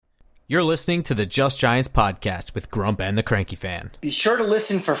You're listening to the Just Giants podcast with Grump and the Cranky Fan. Be sure to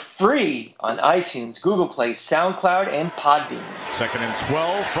listen for free on iTunes, Google Play, SoundCloud, and Podbean. 2nd and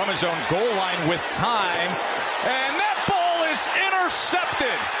 12 from his own goal line with time. And that ball is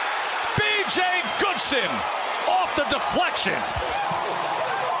intercepted. B.J. Goodson off the deflection.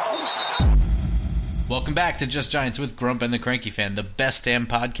 Welcome back to Just Giants with Grump and the Cranky Fan, the best damn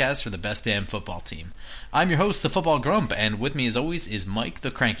podcast for the best damn football team. I'm your host, the Football Grump, and with me as always is Mike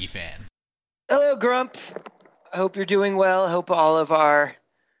the Cranky Fan. Hello, Grump. I hope you're doing well. I hope all of our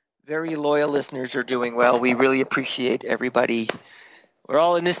very loyal listeners are doing well. We really appreciate everybody. We're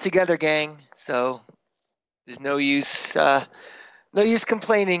all in this together, gang, so there's no use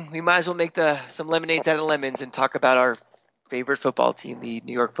complaining. We might as well make some lemonades out of lemons and talk about our favorite football team, the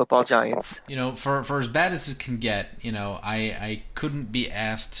New York Football Giants. You know, for as bad as it can get, you know, I couldn't be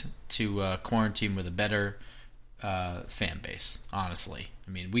asked to quarantine with a better fan base, honestly. I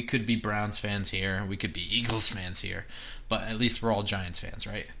mean, we could be Browns fans here, we could be Eagles fans here, but at least we're all Giants fans,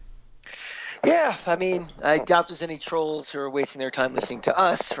 right? Yeah, I mean, I doubt there's any trolls who are wasting their time listening to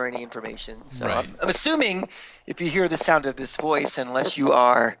us for any information. So right. I'm assuming if you hear the sound of this voice, unless you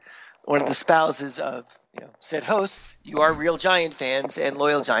are one of the spouses of said hosts, you are real Giant fans and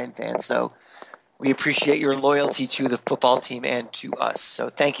loyal Giant fans. So we appreciate your loyalty to the football team and to us. So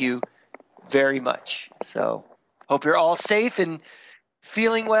thank you very much. So hope you're all safe and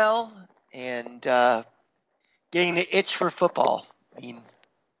feeling well and getting the itch for football. I mean,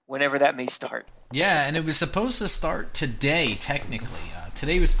 whenever that may start. Yeah, and it was supposed to start today, technically.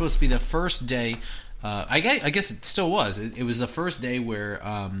 Today was supposed to be the first day. I guess it still was. It was the first day where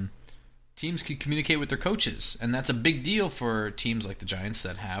teams could communicate with their coaches, and that's a big deal for teams like the Giants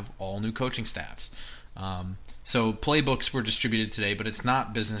that have all new coaching staffs. So playbooks were distributed today, but it's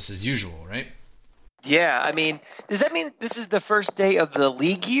not business as usual, right? Yeah, I mean, does that mean this is the first day of the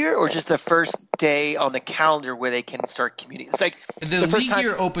league year, or just the first day on the calendar where they can start communicating? It's like the league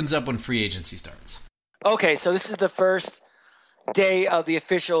year opens up when free agency starts. Okay, so this is the first day of the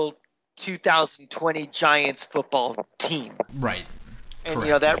official 2020 Giants football team. Right. And,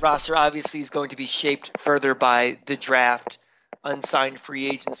 correct. That roster obviously is going to be shaped further by the draft, unsigned free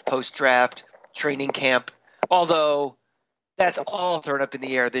agents, post-draft, training camp, although that's all thrown up in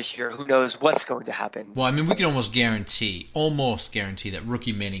the air this year. Who knows what's going to happen? Well, I mean, we can almost guarantee that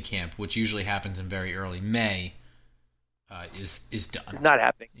rookie minicamp, which usually happens in very early May, is done. Not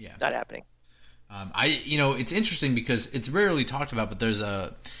happening. Yeah. Not happening. It's interesting because it's rarely talked about, but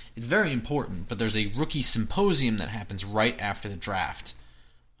it's very important, but there's a rookie symposium that happens right after the draft.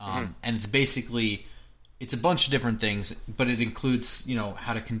 And it's basically, it's a bunch of different things, but it includes,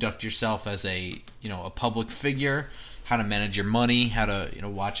 how to conduct yourself as a public figure, how to manage your money, how to,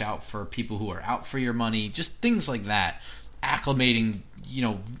 watch out for people who are out for your money, just things like that. Acclimating,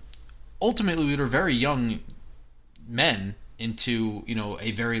 ultimately we were very young men into,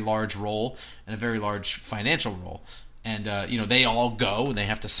 a very large role and a very large financial role. And, they all go and they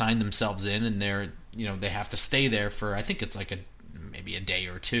have to sign themselves in and they have to stay there for, I think it's like maybe a day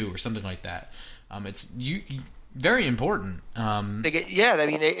or two or something like that. It's very important.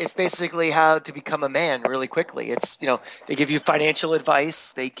 It's basically how to become a man really quickly. It's, they give you financial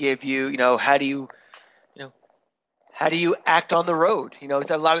advice. They give you, how do you act on the road?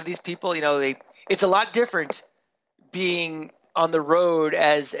 It's a lot of these people, it's a lot different being on the road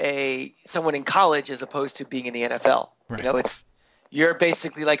as someone in college as opposed to being in the NFL. Right. You're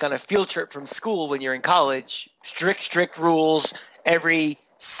basically like on a field trip from school when you're in college. Strict rules every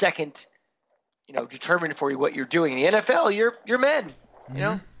second. Determined for you what you're doing. In the NFL, you're men.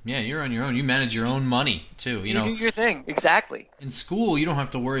 Yeah, you're on your own. You manage your own money too. You do your thing exactly. In school, you don't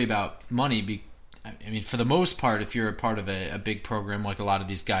have to worry about money. For the most part, if you're a part of a big program like a lot of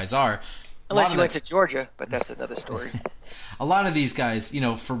these guys are. Unless you went to Georgia, but that's another story. A lot of these guys,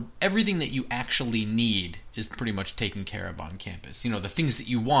 for everything that you actually need is pretty much taken care of on campus. The things that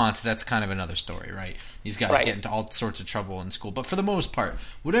you want, that's kind of another story, right? These guys get into all sorts of trouble in school. But for the most part,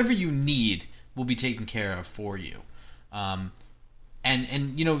 whatever you need will be taken care of for you.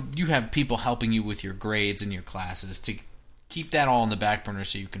 And you have people helping you with your grades and your classes to keep that all on the back burner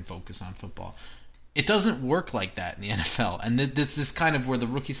so you can focus on football. It doesn't work like that in the NFL, and this is kind of where the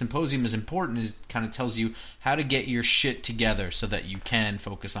rookie symposium is important. Is kind of tells you how to get your shit together so that you can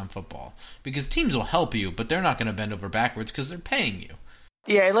focus on football. Because teams will help you, but they're not going to bend over backwards because they're paying you.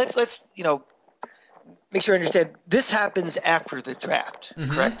 Yeah, and let's make sure I understand. This happens after the draft,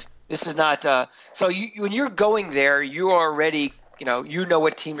 correct? This is not when you're going there, you already you know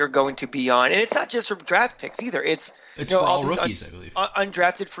what team you're going to be on. And it's not just from draft picks either. It's for all rookies, I believe.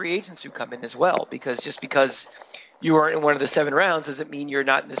 Undrafted free agents who come in as well, because you aren't in one of the 7 rounds doesn't mean you're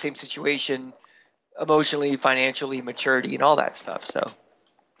not in the same situation emotionally, financially, maturity, and all that stuff. So.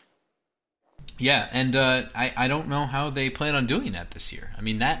 Yeah, and I don't know how they plan on doing that this year. I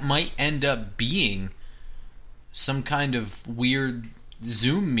mean, that might end up being some kind of weird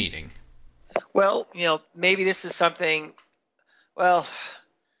Zoom meeting. Well, maybe this is something. Well,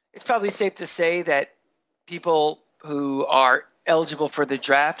 it's probably safe to say that people who are eligible for the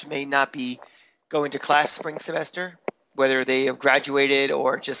draft may not be going to class spring semester, whether they have graduated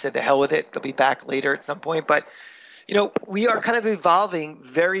or just said the hell with it. They'll be back later at some point. But, we are kind of evolving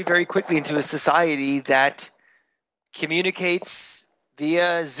very, very quickly into a society that communicates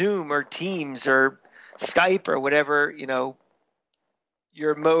via Zoom or Teams or Skype or whatever,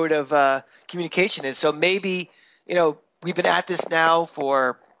 your mode of communication is. So maybe, we've been at this now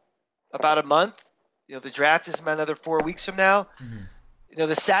for about a month. The draft is about another 4 weeks from now. Mm-hmm.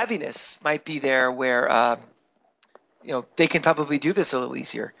 The savviness might be there where, they can probably do this a little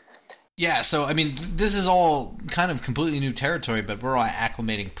easier. Yeah, so, I mean, this is all kind of completely new territory, but we're all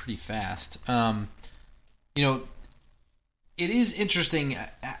acclimating pretty fast. It is interesting.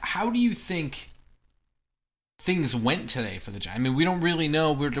 How do you think things went today for the Giants? I mean, we don't really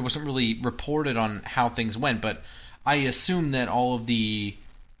know. There wasn't really reported on how things went, but I assume that all of the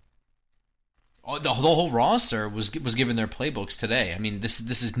whole roster was given their playbooks today. I mean, this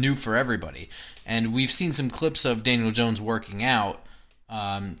is new for everybody, and we've seen some clips of Daniel Jones working out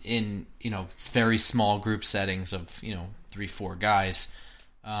in very small group settings of 3-4 guys.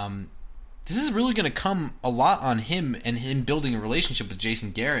 This is really going to come a lot on him and him building a relationship with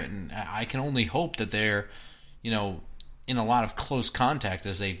Jason Garrett, and I can only hope that they're in a lot of close contact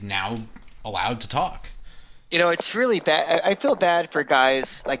as they've now allowed to talk. It's really bad. I feel bad for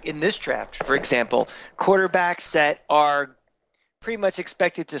guys like in this draft, for example, quarterbacks that are pretty much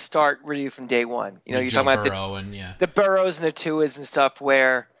expected to start really from day one. You're talking about the Burrows and the Tuas and stuff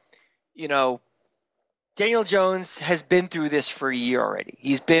where, Daniel Jones has been through this for a year already.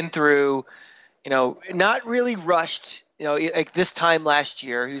 He's been through, not really rushed, like this time last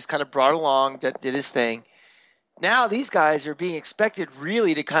year. He was kind of brought along, did his thing. Now these guys are being expected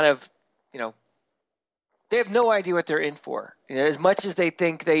really to kind of, they have no idea what they're in for. As much as they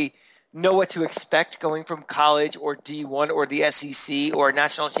think they know what to expect going from college or D1 or the SEC or a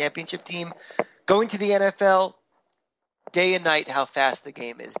national championship team, going to the NFL, day and night how fast the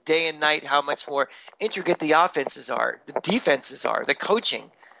game is, day and night how much more intricate the offenses are, the defenses are, the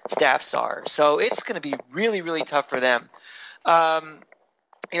coaching staffs are. So it's going to be really, really tough for them.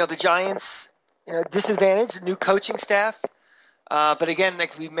 The Giants, disadvantaged, new coaching staff. But again,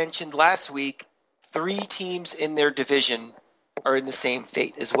 like we mentioned last week, 3 teams in their division are in the same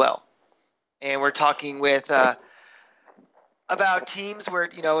fate as well. And we're talking with about teams where,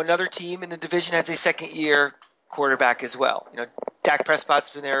 another team in the division has a second-year quarterback as well. Dak Prescott's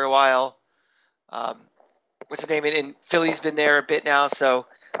been there a while. What's his name? And Philly's been there a bit now. So,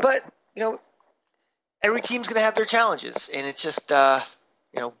 but, every team's going to have their challenges. And it's just,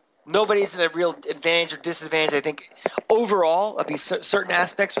 nobody's in a real advantage or disadvantage. I think overall of these certain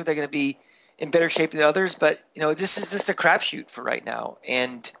aspects where they're going to be in better shape than others. But, this is just a crapshoot for right now.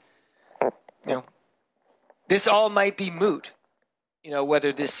 And, this all might be moot,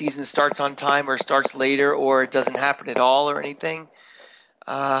 whether this season starts on time or starts later or it doesn't happen at all or anything.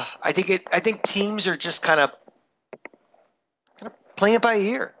 I think teams are just kind of playing it by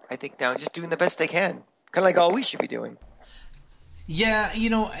ear, I think now, just doing the best they can. Kind of like all we should be doing. Yeah,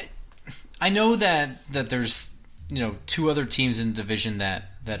 I know that there's, 2 other teams in the division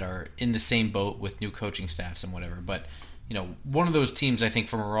that are in the same boat with new coaching staffs and whatever, but one of those teams, I think,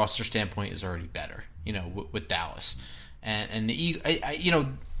 from a roster standpoint, is already better. With Dallas, and the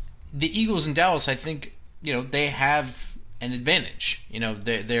the Eagles and Dallas, I think, they have an advantage.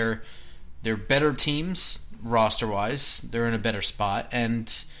 They're better teams roster wise. They're in a better spot,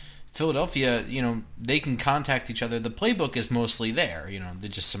 and Philadelphia, they can contact each other. The playbook is mostly there.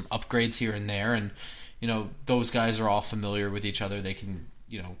 There's just some upgrades here and there, and those guys are all familiar with each other. They can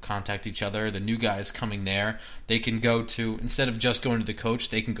contact each other. The new guys coming there, they can go to, instead of just going to the coach,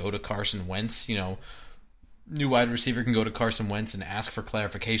 they can go to Carson Wentz. New wide receiver can go to Carson Wentz and ask for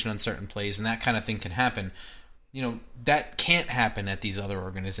clarification on certain plays, and that kind of thing can happen. That can't happen at these other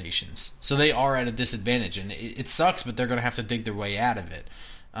organizations. So they are at a disadvantage, and it sucks, but they're going to have to dig their way out of it.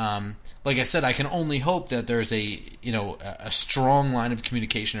 Like I said, I can only hope that there's a strong line of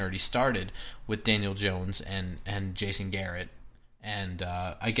communication already started with Daniel Jones and Jason Garrett. And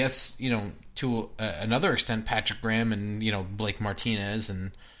I guess, to another extent, Patrick Graham and, Blake Martinez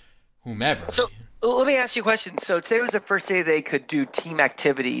and whomever. So let me ask you a question. So today was the first day they could do team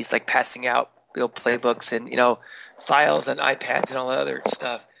activities like passing out playbooks and files and iPads and all that other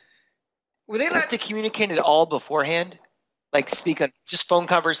stuff. Were they allowed to communicate at all beforehand? Like speak on just phone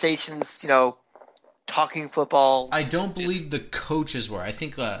conversations, talking football? I don't believe the coaches were. I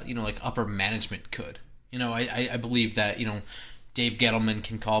think, like upper management could. I believe that, Dave Gettleman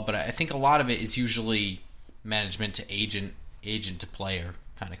can call, but I think a lot of it is usually management to agent to player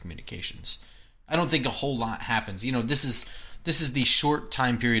kind of communications. I don't think a whole lot happens. This is the short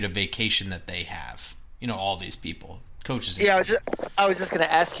time period of vacation that they have. All these people, coaches. Yeah, I was just going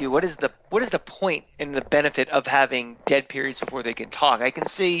to ask you, what is the point and the benefit of having dead periods before they can talk? I can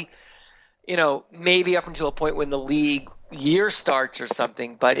see, maybe up until a point when the league year starts or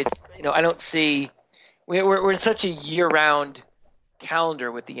something, but I don't see. We're in such a year-round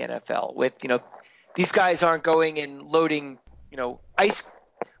calendar with the NFL. With these guys aren't going and loading ice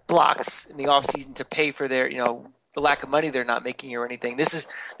blocks in the offseason to pay for their the lack of money they're not making or anything. This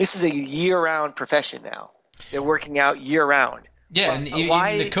is a year-round profession now. They're working out year-round. Yeah, and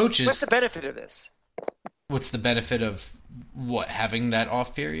even the coaches. What's the benefit of this? What's the benefit of what, having that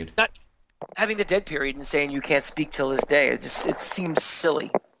off period? Not having the dead period and saying you can't speak till this day. It seems silly.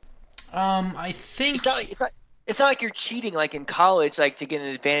 I think it's not like you're cheating like in college, like to get an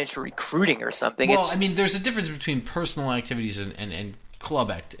advantage for recruiting or something. Well, there's a difference between personal activities and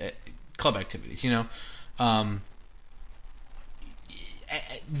club activities.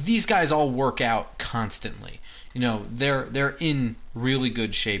 These guys all work out constantly. They're in really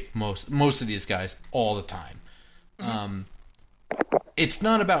good shape. Most of these guys all the time. Mm-hmm. It's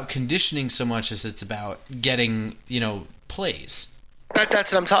not about conditioning so much as it's about getting plays.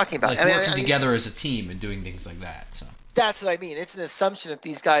 That's what I'm talking about. Like working together as a team and doing things like that. So that's what I mean. It's an assumption that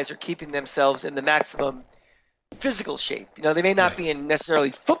these guys are keeping themselves in the maximum physical shape. They may not be in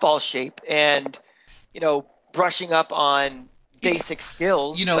necessarily football shape and brushing up on basic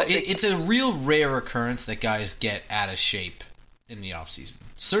skills. It's a real rare occurrence that guys get out of shape in the offseason.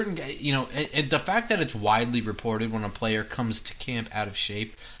 Certain guys, the fact that it's widely reported when a player comes to camp out of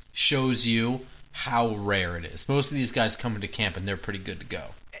shape shows you how rare it is. Most of these guys come into camp and they're pretty good to go.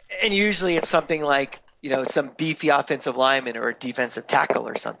 And usually it's something like, some beefy offensive lineman or a defensive tackle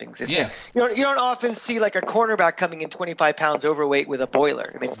or something. Yeah. You don't often see like a cornerback coming in 25 pounds overweight with a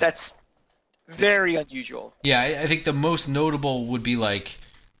boiler. That's very unusual. Yeah, I think the most notable would be like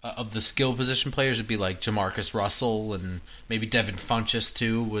of the skill position players would be like Jamarcus Russell and maybe Devin Funchess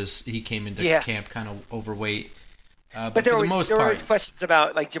too. He came into camp kind of overweight. But there were always questions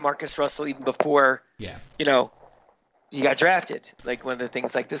about like Jamarcus Russell even before he got drafted. Like one of the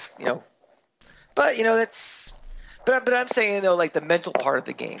things like this, But that's. But I'm saying though, like the mental part of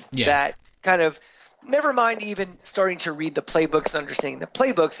the game that kind of never mind even starting to read the playbooks and understanding the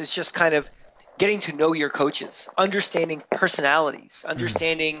playbooks. It's just kind of getting to know your coaches, understanding personalities,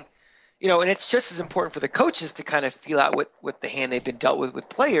 understanding, and it's just as important for the coaches to kind of feel out what the hand they've been dealt with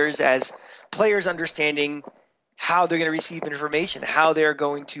players as players understanding how they're going to receive information, how they're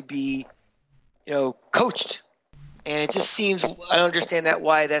going to be, coached. And it just seems, I don't understand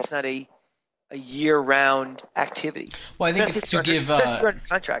why that's not a year-round activity. Well, I think it's to give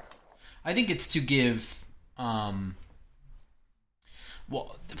contract. I think it's to give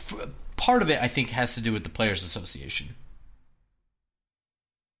part of it I think has to do with the Players Association.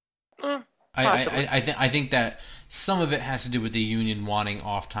 I think that some of it has to do with the union wanting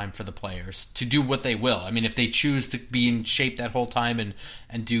off time for the players to do what they will. If they choose to be in shape that whole time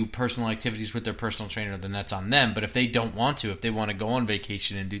and do personal activities with their personal trainer, then that's on them. But if they don't want to, if they want to go on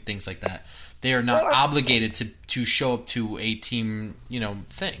vacation and do things like that, they are not obligated to show up to a team,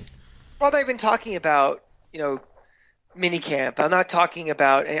 thing. Well, they've been talking about, mini camp. I'm talking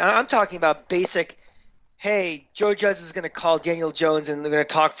about basic, hey, Joe Judge is going to call Daniel Jones and they're going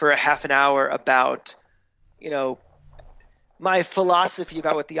to talk for a half an hour about, my philosophy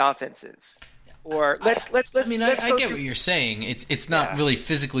about what the offense is. Or I get what you're saying. It's not really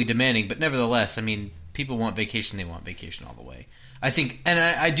physically demanding, but nevertheless, people want vacation, they want vacation all the way. I think, and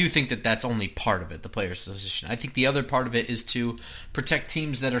I do think that that's only part of it, the Players Association. I think the other part of it is to protect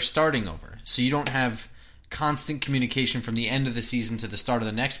teams that are starting over. So you don't have constant communication from the end of the season to the start of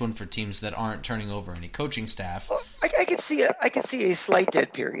the next one for teams that aren't turning over any coaching staff. Well, I could see a slight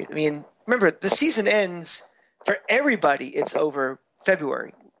dead period. Remember, the season ends for everybody. It's over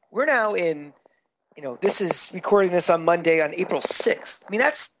February. We're now in, this is recording this on Monday on April 6th.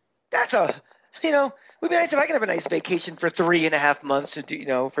 That's a, would be nice if I could have a nice vacation for 3.5 months to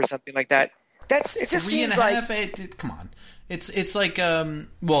do, for something like that. It just seems like come on. It's like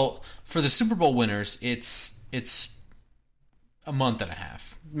for the Super Bowl winners, it's a month and a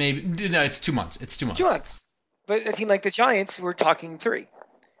half. Maybe no, it's 2 months. It's 2 months. 2 months. But a team like the Giants, we're talking 3.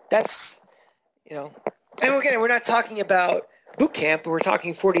 And again, we're not talking about boot camp, but we're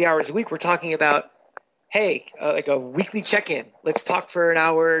talking 40 hours a week. We're talking about, hey, like a weekly check-in. Let's talk for an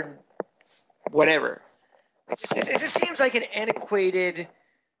hour, whatever. It just seems like an antiquated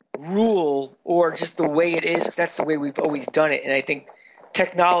rule, or just the way it is. That's the way we've always done it. And I think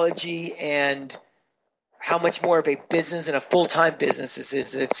technology and how much more of a business and a full-time business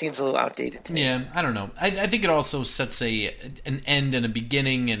is, it seems a little outdated to me. Yeah, I don't know. I think it also sets an end and a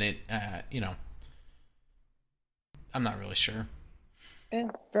beginning, and it, I'm not really sure. Yeah,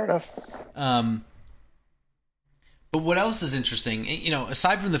 fair enough. But what else is interesting,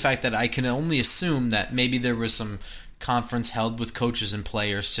 aside from the fact that I can only assume that maybe there was some conference held with coaches and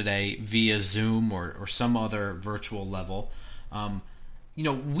players today via Zoom or some other virtual level,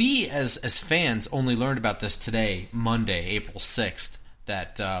 we as fans only learned about this today, Monday, April 6th,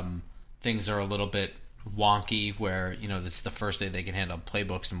 that things are a little bit wonky where, this is the first day they can hand out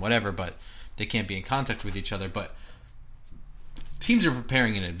playbooks and whatever, but they can't be in contact with each other. But teams are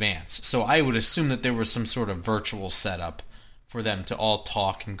preparing in advance, so I would assume that there was some sort of virtual setup for them to all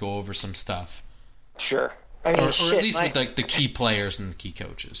talk and go over some stuff. Sure. Or at least with the key players and the key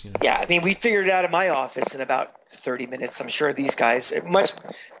coaches. Yeah, I mean, we figured it out in my office in about 30 minutes. I'm sure these guys, much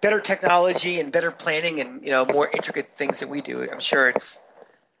better technology and better planning and, more intricate things than we do. I'm sure and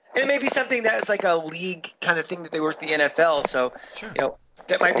it may be something that's like a league kind of thing that they work the NFL. So, sure.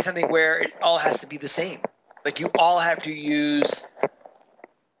 That might be something where it all has to be the same. Like you all have to use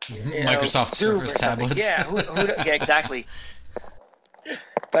Microsoft Surface tablets. Yeah, yeah, exactly.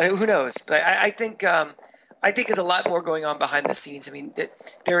 But who knows? But I think there's a lot more going on behind the scenes. I mean,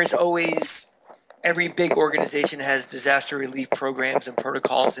 there is always, every big organization has disaster relief programs and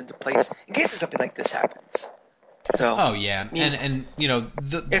protocols into place in case something like this happens. So, oh yeah, and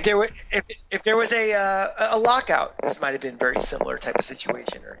if there was a lockout, this might have been a very similar type of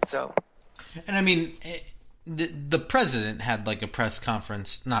situation. And I mean, the president had like a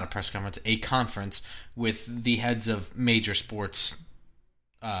conference with the heads of major sports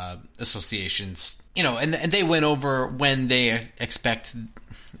associations, and they went over when they expect,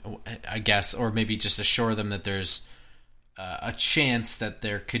 I guess, or maybe just assure them that there's a chance that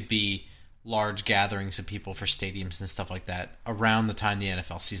there could be large gatherings of people for stadiums and stuff like that around the time the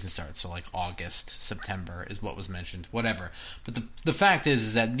NFL season starts. So like August, September is what was mentioned, whatever. But the fact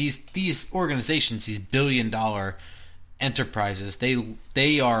is that these organizations, these billion-dollar enterprises,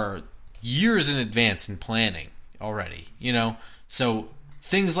 they are years in advance in planning already, So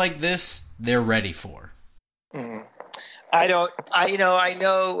things like this, they're ready for. Mm-hmm. I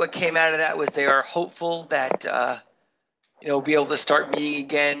know what came out of that was they are hopeful that be able to start meeting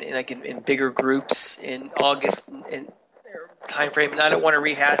again in bigger groups in August and time frame. And I don't want to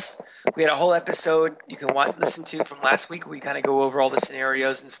rehash. We had a whole episode you can listen to from last week. We kind of go over all the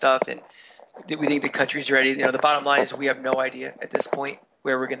scenarios and stuff, and we think the country's ready. The bottom line is we have no idea at this point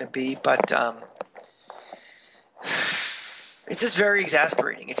where we're going to be, but it's just very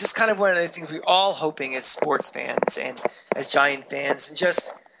exasperating. It's just kind of one of the things we're all hoping as sports fans and as Giant fans and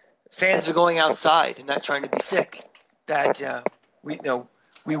just fans of going outside and not trying to be sick, that we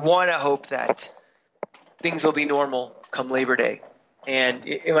want to hope that things will be normal come Labor Day. And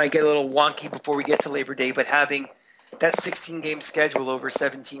it might get a little wonky before we get to Labor Day, but having that 16-game schedule over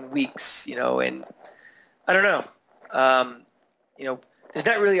 17 weeks, and I don't know. There's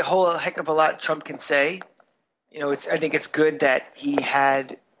not really a whole heck of a lot Trump can say. I think it's good that he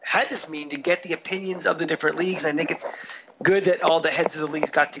had this meeting to get the opinions of the different leagues. I think it's good that all the heads of the leagues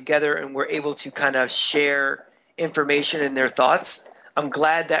got together and were able to kind of share information and their thoughts. I'm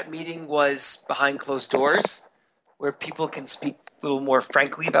glad that meeting was behind closed doors where people can speak a little more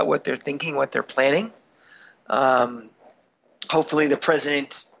frankly about what they're thinking, what they're planning. Hopefully the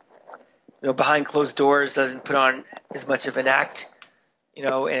president, behind closed doors doesn't put on as much of an act, in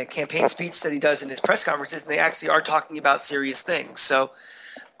a campaign speech that he does in his press conferences, and they actually are talking about serious things. So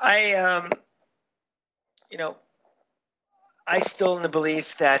I still in the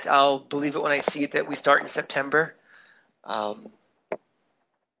belief that I'll believe it when I see it that we start in September. I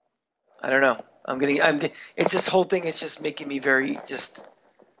don't know. It's this whole thing is just making me very just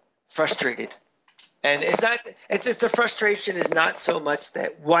frustrated. And the frustration is not so much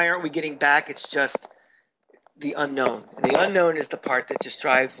that why aren't we getting back? It's just the unknown. And the unknown is the part that just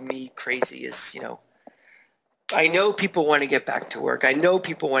drives me crazy I know people want to get back to work. I know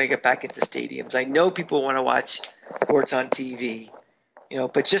people want to get back into stadiums. I know people want to watch sports on TV,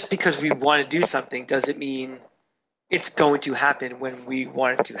 but just because we want to do something doesn't mean it's going to happen when we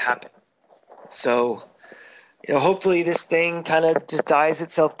want it to happen. So, hopefully this thing kind of just dies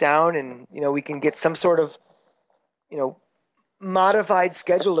itself down and, we can get some sort of, modified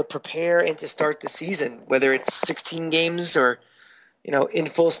schedule to prepare and to start the season, whether it's 16 games or, in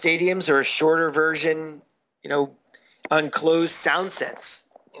full stadiums or a shorter version, on closed sound sets.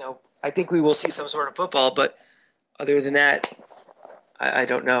 I think we will see some sort of football, but other than that, I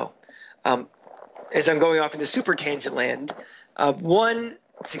don't know. As I'm going off into super tangent land, one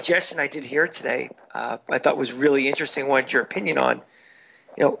suggestion I did hear today, I thought was really interesting. I wanted your opinion on,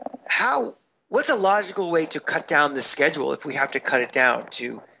 what's a logical way to cut down the schedule if we have to cut it down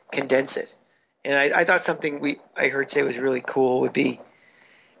to condense it? And I thought something I heard today was really cool would be,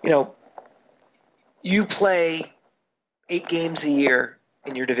 you play 8 games a year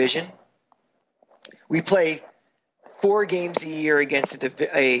in your division. We play 4 games a year against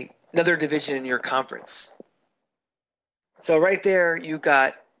another division in your conference. So right there, you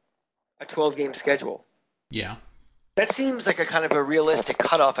got a 12-game schedule. Yeah. That seems like a kind of a realistic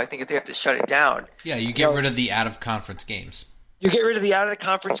cutoff. I think if they have to shut it down. Yeah, you get rid of the out-of-conference games. You get rid of the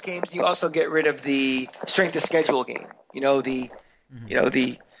out-of-the-conference games. You also get rid of the strength of schedule game.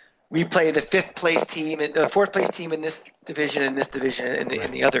 We play the 5th place team and the 4th place team in this division, and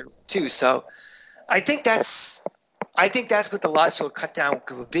in the other two. So I think that's what the logical cut down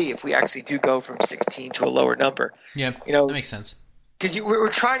would be if we actually do go from 16 to a lower number. Yeah, that makes sense. Because we're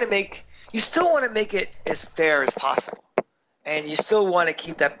trying to make – you still want to make it as fair as possible, and you still want to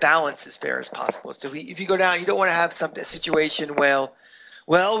keep that balance as fair as possible. So if you go down, you don't want to have a situation where,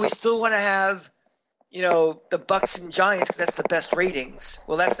 we still want to have – the Bucks and Giants because that's the best ratings.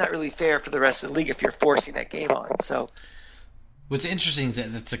 Well, that's not really fair for the rest of the league if you're forcing that game on. So, what's interesting is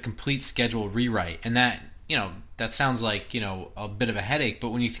that it's a complete schedule rewrite, and that that sounds like a bit of a headache.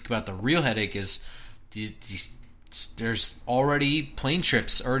 But when you think about the real headache is there's already plane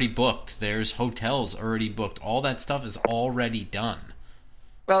trips already booked. There's hotels already booked. All that stuff is already done.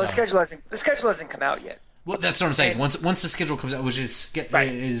 Well, the schedule hasn't come out yet. Well, that's what I'm saying. Once the schedule comes out, which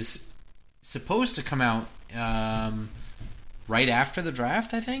is supposed to come out right after the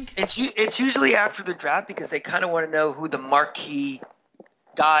draft, I think. It's usually after the draft because they kind of want to know who the marquee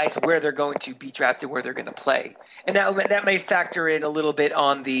guys, where they're going to be drafted, where they're going to play, and that may factor in a little bit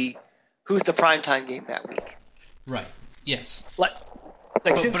on who's the primetime game that week. Right. Yes. But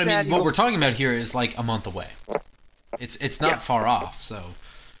I mean, what we're talking about here is like a month away. It's not far off, so.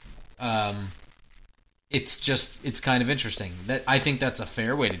 It's kind of interesting. I think that's a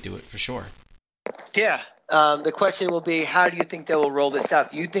fair way to do it for sure. Yeah. The question will be, how do you think they will roll this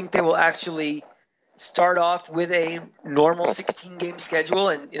out? Do you think they will actually start off with a normal 16-game schedule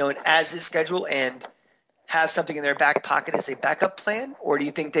and an as-is schedule and have something in their back pocket as a backup plan, or do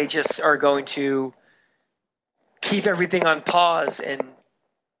you think they just are going to keep everything on pause and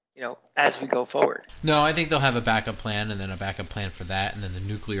as we go forward? No, I think they'll have a backup plan and then a backup plan for that and then the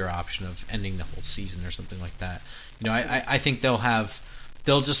nuclear option of ending the whole season or something like that. I think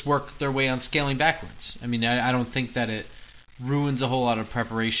they'll just work their way on scaling backwards. I mean, I don't think that it ruins a whole lot of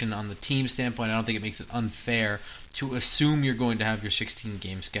preparation on the team standpoint. I don't think it makes it unfair to assume you're going to have your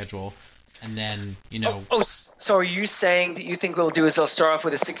 16-game schedule and then, So are you saying that you think what they'll do is they'll start off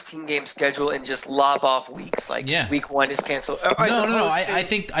with a 16-game schedule and just lob off weeks? Week 1 is canceled? No. I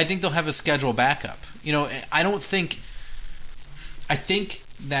think they'll have a schedule backup. I think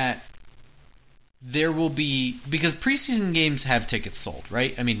that there will be – because preseason games have tickets sold,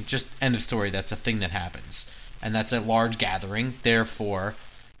 right? I mean, just end of story. That's a thing that happens. And that's a large gathering. Therefore,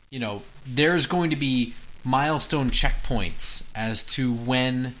 there's going to be milestone checkpoints as to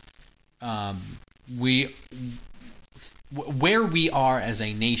when – where we are as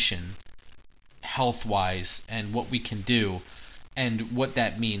a nation health-wise and what we can do and what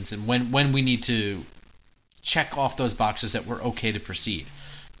that means and when we need to check off those boxes that we're okay to proceed.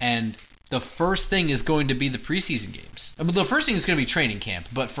 And the first thing is going to be the preseason games. I mean, the first thing is going to be training camp,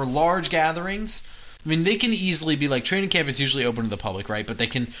 but for large gatherings, I mean, they can easily be like, training camp is usually open to the public, right? But they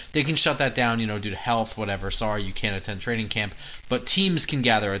can shut that down, due to health, whatever. Sorry, you can't attend training camp. But teams can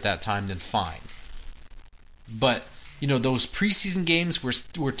gather at that time, then fine. But, those preseason games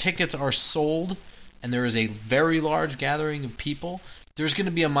where tickets are sold and there is a very large gathering of people, there's going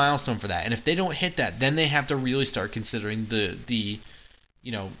to be a milestone for that. And if they don't hit that, then they have to really start considering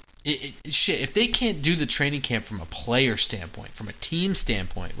if they can't do the training camp from a player standpoint, from a team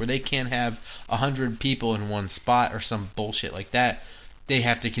standpoint, where they can't have 100 people in one spot or some bullshit like that, they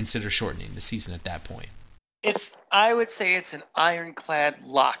have to consider shortening the season at that point. I would say it's an ironclad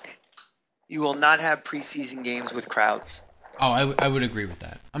lock. You will not have preseason games with crowds. Oh, I would agree with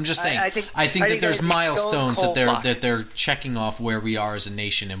that. I'm just saying. I think that there's milestones that they're checking off where we are as a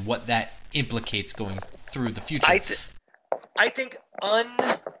nation and what that implicates going through the future. I think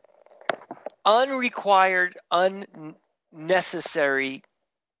unrequired, unnecessary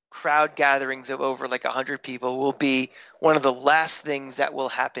crowd gatherings of over like 100 people will be one of the last things that will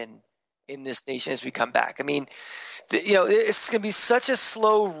happen in this nation as we come back. I mean, it's going to be such a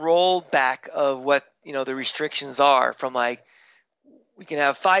slow rollback of what, the restrictions are, from like, we can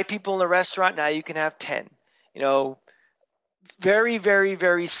have 5 people in a restaurant. Now you can have 10, very, very,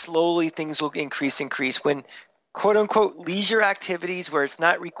 very slowly things will increase when quote unquote leisure activities, where it's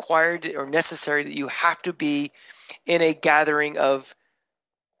not required or necessary that you have to be in a gathering of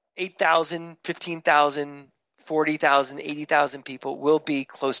 8,000, 15,000, 40,000, 80,000 people, will be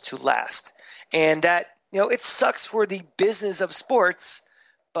close to last. And that, it sucks for the business of sports,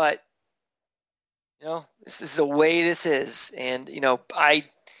 but this is the way this is. And,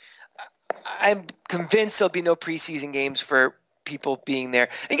 I'm convinced there'll be no preseason games for people being there.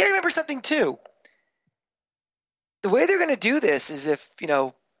 And you got to remember something too. The way they're going to do this is if,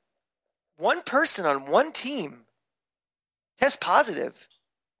 one person on one team tests positive,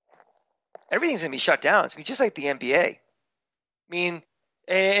 everything's going to be shut down. It's going to be just like the NBA. I mean,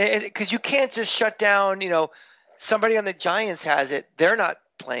 because you can't just shut down, somebody on the Giants has it, they're not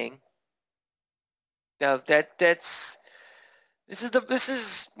playing. Now this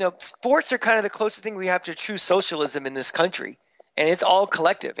is sports are kind of the closest thing we have to true socialism in this country, and it's all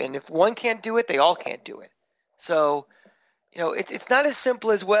collective. And if one can't do it, they all can't do it. So, it's not as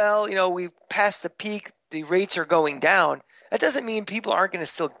simple as, well, we've passed the peak, the rates are going down. That doesn't mean people aren't going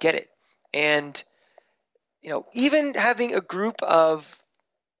to still get it. And, even having a group of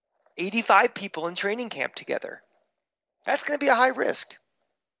 85 people in training camp together, that's going to be a high risk.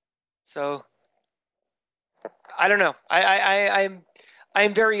 So, I don't know.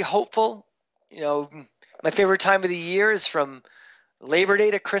 I'm very hopeful. My favorite time of the year is from Labor Day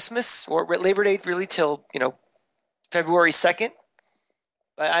to Christmas, or Labor Day really till, February 2nd.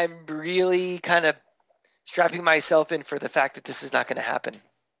 But I'm really kind of strapping myself in for the fact that this is not going to happen.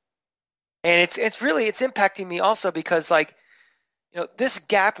 And it's impacting me also because, this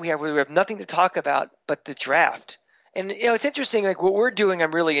gap we have where we have nothing to talk about but the draft. And, it's interesting, like what we're doing,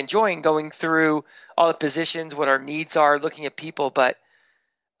 I'm really enjoying going through all the positions, what our needs are, looking at people. But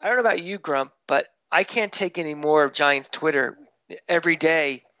I don't know about you, Grump, but I can't take any more of Giants Twitter every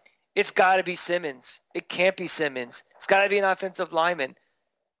day. It's got to be Simmons. It can't be Simmons. It's got to be an offensive lineman.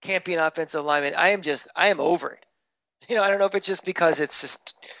 Can't be an offensive lineman. I am over it. I don't know if it's just because it's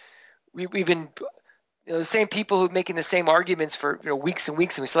just we've been the same people who are making the same arguments for weeks and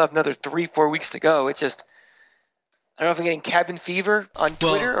weeks, and we still have another 3-4 weeks to go. It's just, I don't know if I'm getting cabin fever on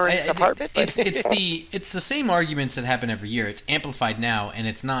Twitter or in this apartment. But it's the same arguments that happen every year. It's amplified now, and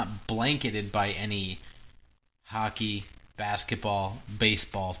it's not blanketed by any hockey, basketball,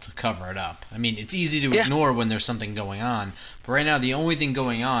 baseball to cover it up. I mean, it's easy to ignore when there's something going on, but right now the only thing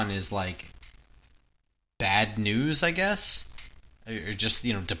going on is like bad news, I guess, or just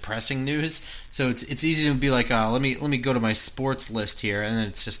depressing news. So it's easy to be like, let me go to my sports list here, and then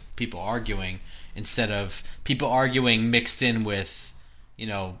it's just people arguing instead of people arguing mixed in with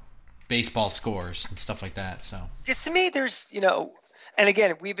baseball scores and stuff like that. So to me, there's and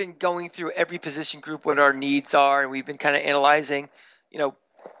again, we've been going through every position group, what our needs are, and we've been kind of analyzing,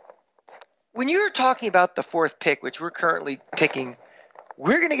 when you're talking about the 4th pick, which we're currently picking,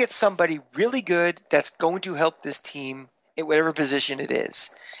 we're going to get somebody really good that's going to help this team in whatever position it is.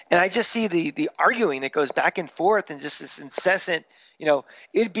 And I just see the arguing that goes back and forth and just this incessant,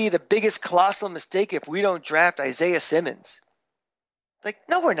 it'd be the biggest colossal mistake if we don't draft Isaiah Simmons. Like,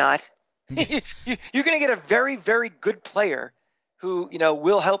 no, we're not. You're going to get a very, very good player who,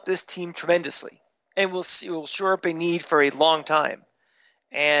 will help this team tremendously and will shore up a need for a long time.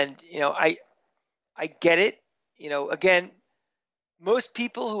 And, I get it. Again, most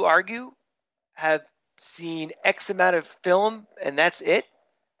people who argue have seen X amount of film and that's it.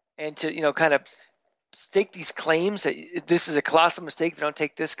 And to, kind of stake these claims that this is a colossal mistake if you don't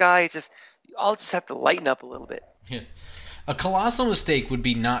take this guy, it's just, I'll just have to lighten up a little bit. Yeah. A colossal mistake would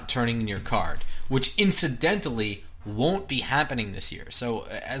be not turning in your card, which incidentally won't be happening this year. So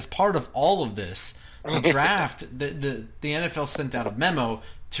as part of all of this, the draft, the NFL sent out a memo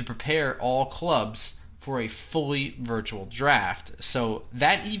to prepare all clubs for a fully virtual draft. So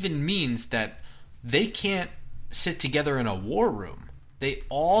that even means that they can't sit together in a war room. They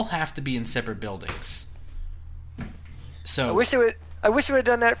all have to be in separate buildings. So I wish it would have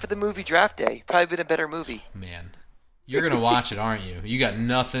done that for the movie Draft Day. Probably been a better movie. Man, you're gonna watch it, aren't you? You got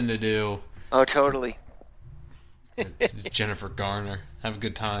nothing to do. Oh, totally. Jennifer Garner, have a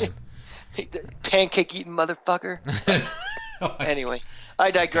good time. Pancake eating motherfucker. Anyway,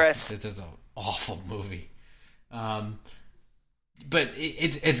 I digress. It is an awful movie. But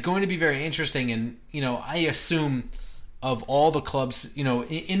it's going to be very interesting, and I assume of all the clubs,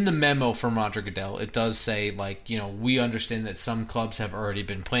 in the memo from Roger Goodell, it does say, like, we understand that some clubs have already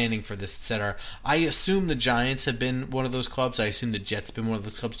been planning for this, etc. I assume the Giants have been one of those clubs. I assume the Jets have been one of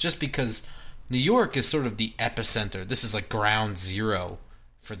those clubs, just because New York is sort of the epicenter. This is like ground zero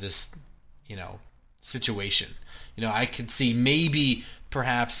for this, situation. I could see maybe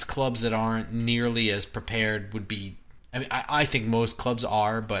perhaps clubs that aren't nearly as prepared would be. I mean, I think most clubs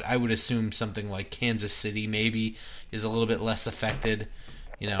are, but I would assume something like Kansas City maybe is a little bit less affected.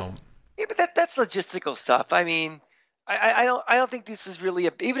 Yeah, but that's logistical stuff. I mean, I don't think this is really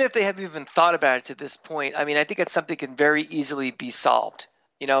even if they haven't even thought about it to this point. I mean, I think it's something that can very easily be solved.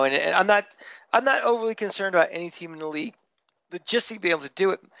 And I'm not overly concerned about any team in the league logistically being able to do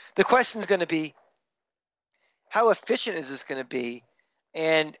it. The question is going to be, how efficient is this going to be,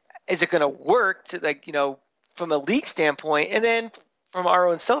 and is it going to work to from a league standpoint, and then from our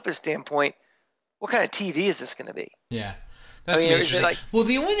own selfish standpoint, what kind of TV is this going to be? Yeah, that's interesting. Well,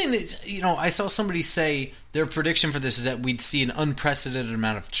 the only thing that I saw somebody say their prediction for this is that we'd see an unprecedented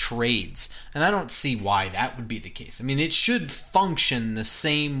amount of trades, and I don't see why that would be the case. I mean, it should function the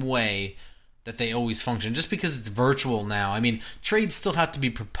same way that they always function, just because it's virtual now. I mean, trades still have to be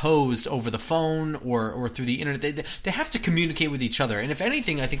proposed over the phone or through the internet. They have to communicate with each other. And if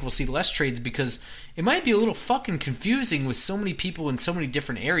anything, I think we'll see less trades because it might be a little fucking confusing with so many people in so many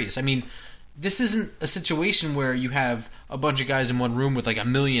different areas. I mean, this isn't a situation where you have a bunch of guys in one room with like a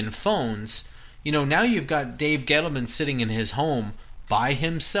million phones. Now you've got Dave Gettleman sitting in his home by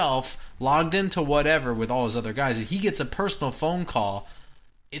himself, logged into whatever with all his other guys. If he gets a personal phone call,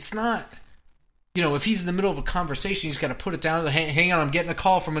 it's not... if he's in the middle of a conversation, he's got to put it down. Hang on, I'm getting a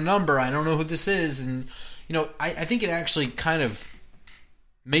call from a number. I don't know who this is. And, I think it actually kind of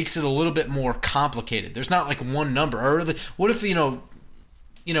makes it a little bit more complicated. There's not like one number. Or what if,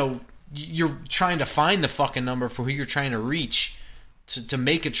 you're trying to find the fucking number for who you're trying to reach to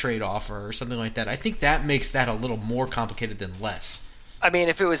make a trade offer or something like that. I think that makes that a little more complicated than less. I mean,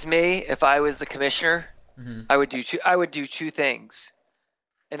 if it was me, if I was the commissioner, I would do two things.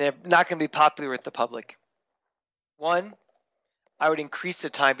 And they're not going to be popular with the public. One, I would increase the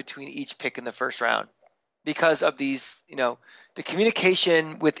time between each pick in the first round because of these, the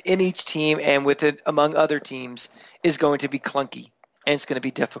communication within each team and among other teams is going to be clunky and it's going to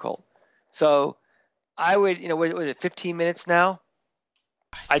be difficult. So I would, what was it, 15 minutes now?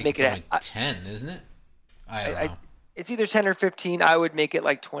 I'd make it 10, isn't it? I don't know. It's either 10 or 15. I would make it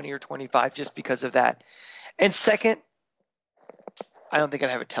like 20 or 25 just because of that. And second, I don't think I'd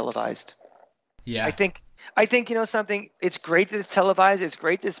have it televised. Yeah. I think something. It's great that it's televised. It's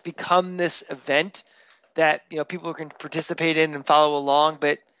great that it's become this event that people can participate in and follow along.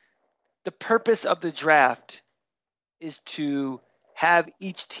 But the purpose of the draft is to have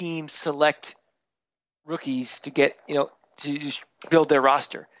each team select rookies to get to build their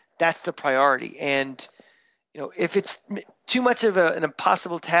roster. That's the priority. And if it's too much of an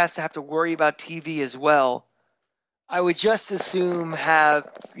impossible task to have to worry about TV as well, I would just as soon have,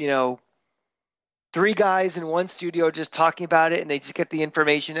 3 guys in one studio just talking about it and they just get the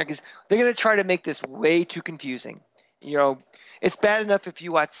information there because they're going to try to make this way too confusing. It's bad enough if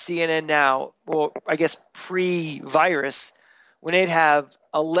you watch CNN now, well, I guess pre-virus, when they'd have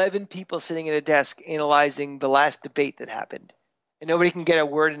 11 people sitting at a desk analyzing the last debate that happened and nobody can get a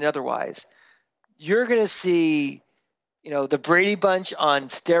word in otherwise. You're going to see, the Brady Bunch on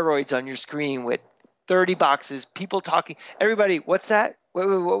steroids on your screen with 30 boxes, people talking, everybody, what's that? What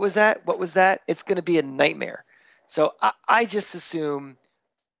was that? What was that? It's going to be a nightmare. So I just assume,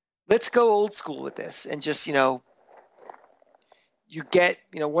 let's go old school with this and just, you get,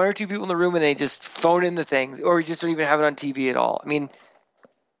 1 or 2 people in the room and they just phone in the things, or you just don't even have it on TV at all. I mean,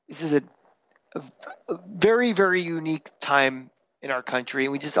 this is a very, very unique time in our country,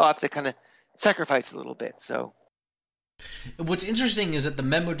 and we just all have to kind of sacrifice a little bit. So. What's interesting is that the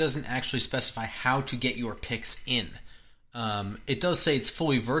memo doesn't actually specify how to get your picks in. It does say it's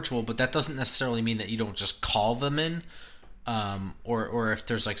fully virtual, but that doesn't necessarily mean that you don't just call them in, or if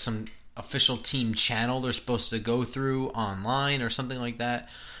there's like some official team channel they're supposed to go through online or something like that.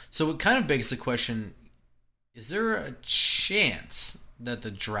 So it kind of begs the question, is there a chance that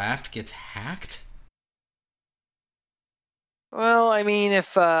the draft gets hacked? Well, I mean,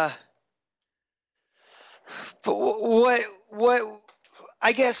 if... But what?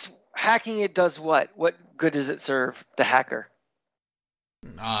 I guess hacking it does what? What good does it serve the hacker?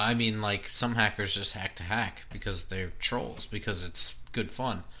 I mean, like, some hackers just hack to hack because they're trolls, because it's good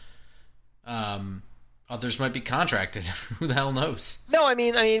fun. Others might be contracted. Who the hell knows? No, I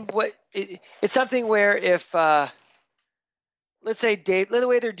mean, it's something where if let's say the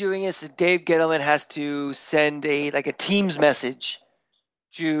way they're doing this is Dave Gettleman has to send a Teams message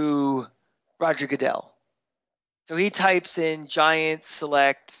to Roger Goodell. So he types in Giants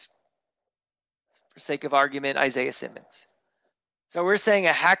select, for sake of argument, Isaiah Simmons. So we're saying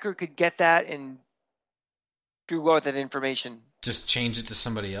a hacker could get that and do what with that information? Just change it to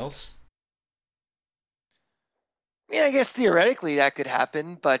somebody else? Yeah, I guess theoretically that could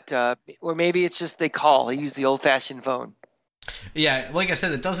happen, but or maybe it's just they use the old-fashioned phone. Yeah, like I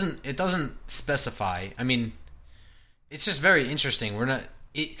said, it doesn't specify. I mean, it's just very interesting.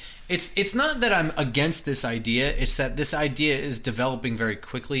 It's not that I'm against this idea. It's that this idea is developing very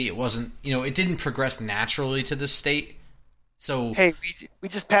quickly. It wasn't, it didn't progress naturally to this state. So hey, we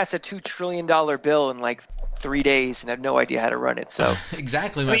just passed a $2 trillion bill in 3 days and have no idea how to run it. So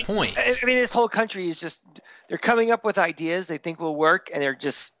exactly my point. I mean, this whole country is just they're coming up with ideas they think will work, and they're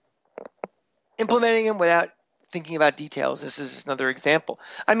just implementing them without thinking about details. This is another example.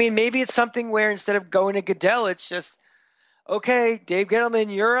 I mean, maybe it's something where instead of going to Goodell, it's just, okay, Dave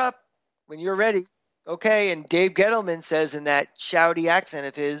Gettleman, you're up when you're ready. Okay, and Dave Gettleman says in that shouty accent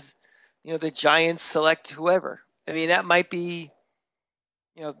of his, the Giants select whoever. I mean, that might be,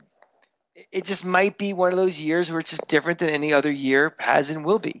 it just might be one of those years where it's just different than any other year has and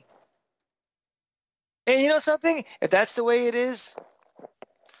will be. And you know something? If that's the way it is,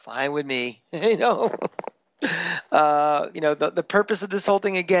 fine with me. The purpose of this whole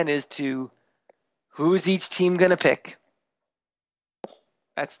thing again is to who's each team going to pick.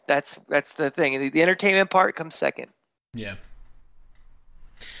 That's the thing. The entertainment part comes second. Yeah.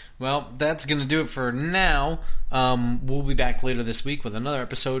 Well, that's going to do it for now. We'll be back later this week with another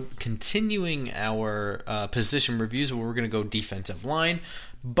episode continuing our position reviews where we're going to go defensive line.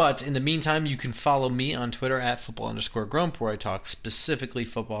 But in the meantime, you can follow me on Twitter at @football_grump, where I talk specifically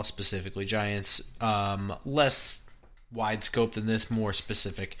football, specifically Giants. Less wide scope than this, more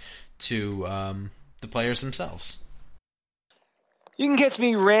specific to the players themselves. You can catch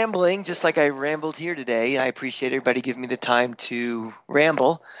me rambling just like I rambled here today. I appreciate everybody giving me the time to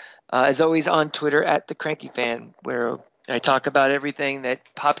ramble. As always, on Twitter at @TheCrankyFan, where I talk about everything that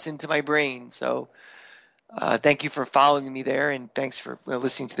pops into my brain. So thank you for following me there, and thanks for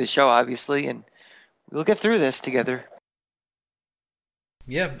listening to the show, obviously, and we'll get through this together.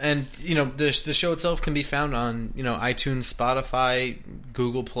 Yeah, and the show itself can be found on iTunes, Spotify,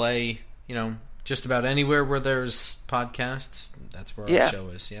 Google Play, just about anywhere where there's podcasts. That's where our show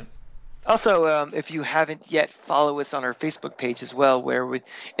is. Yeah. Also, if you haven't yet, follow us on our Facebook page as well, where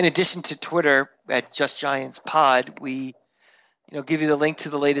in addition to Twitter at Just Giants Pod, we give you the link to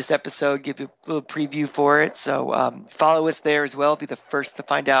the latest episode, give you a little preview for it. So follow us there as well. Be the first to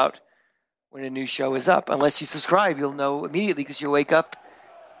find out when a new show is up. Unless you subscribe, you'll know immediately because you'll wake up,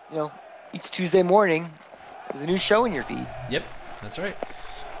 each Tuesday morning with a new show in your feed. Yep, that's right.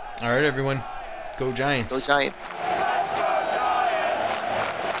 All right, everyone. Go Giants. Go Giants.